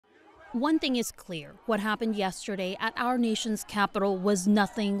One thing is clear. What happened yesterday at our nation's capital was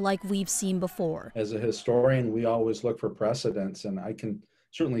nothing like we've seen before. As a historian, we always look for precedents, and I can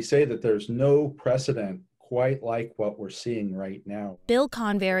certainly say that there's no precedent quite like what we're seeing right now. Bill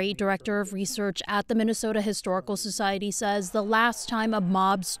Convery, director of research at the Minnesota Historical Society, says the last time a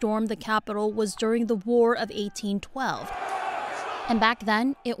mob stormed the Capitol was during the War of 1812. And back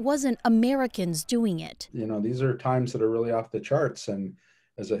then, it wasn't Americans doing it. You know, these are times that are really off the charts. And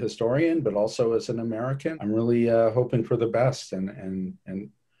as a historian, but also as an American, I'm really hoping for the best and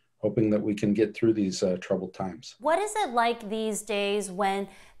hoping that we can get through these troubled times. What is it like these days when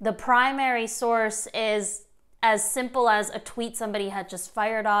the primary source is as simple as a tweet somebody had just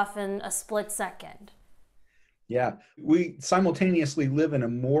fired off in a split second? Yeah, we simultaneously live in a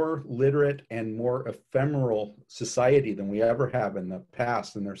more literate and more ephemeral society than we ever have in the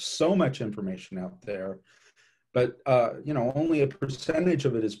past. And there's so much information out there, but only a percentage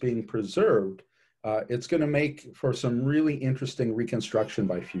of it is being preserved. It's going to make for some really interesting reconstruction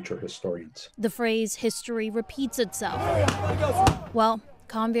by future historians. The phrase history repeats itself. Well,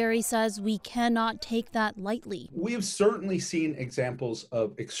 Convery says we cannot take that lightly. We have certainly seen examples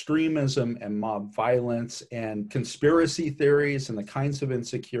of extremism and mob violence and conspiracy theories and the kinds of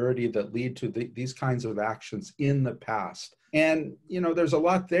insecurity that lead to these kinds of actions in the past. And, there's a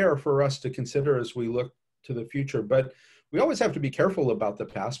lot there for us to consider as we look to the future. But we always have to be careful about the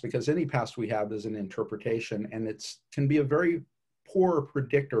past because any past we have is an interpretation, and it can be a very poor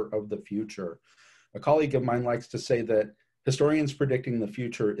predictor of the future. A colleague of mine likes to say that historians predicting the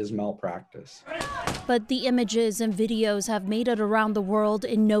future is malpractice. But the images and videos have made it around the world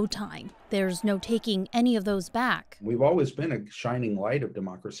in no time. There's no taking any of those back. We've always been a shining light of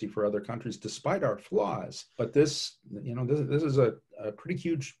democracy for other countries, despite our flaws. But this is a pretty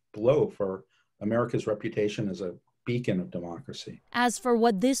huge blow for America's reputation as a beacon of democracy. As for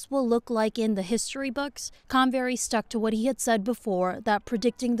what this will look like in the history books, Convery stuck to what he had said before, that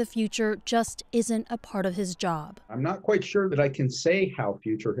predicting the future just isn't a part of his job. I'm not quite sure that I can say how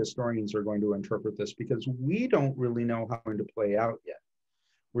future historians are going to interpret this because we don't really know how it's going to play out yet.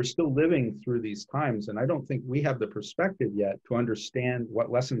 We're still living through these times, and I don't think we have the perspective yet to understand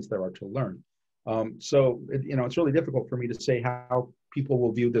what lessons there are to learn. It's really difficult for me to say how people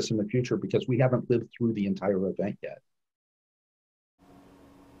will view this in the future because we haven't lived through the entire event yet.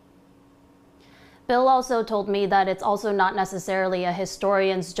 Bill also told me that it's also not necessarily a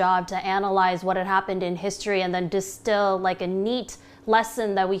historian's job to analyze what had happened in history and then distill like a neat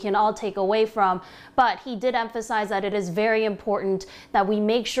lesson that we can all take away from. But he did emphasize that it is very important that we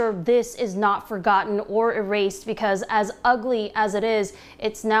make sure this is not forgotten or erased because as ugly as it is,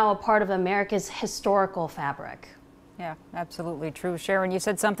 it's now a part of America's historical fabric. Yeah, absolutely true. Sharon, you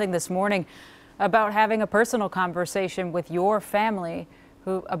said something this morning about having a personal conversation with your family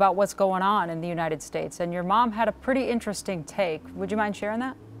about what's going on in the United States. And your mom had a pretty interesting take. Would you mind sharing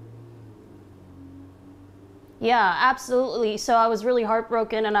that? Yeah, absolutely. So I was really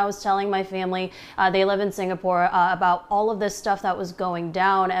heartbroken and I was telling my family, they live in Singapore, about all of this stuff that was going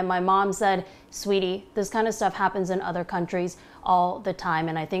down. And my mom said, "Sweetie, this kind of stuff happens in other countries all the time."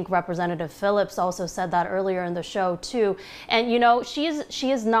 And I think Representative Phillips also said that earlier in the show too. And she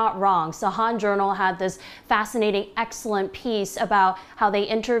is not wrong. Sahan Journal had this fascinating, excellent piece about how they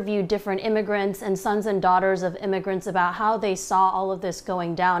interviewed different immigrants and sons and daughters of immigrants about how they saw all of this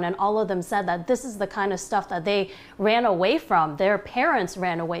going down. And all of them said that this is the kind of stuff that they ran away from, their parents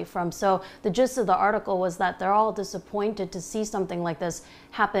ran away from. So the gist of the article was that they're all disappointed to see something like this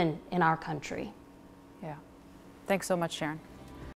happen in our country. Yeah. Thanks so much, Sharon.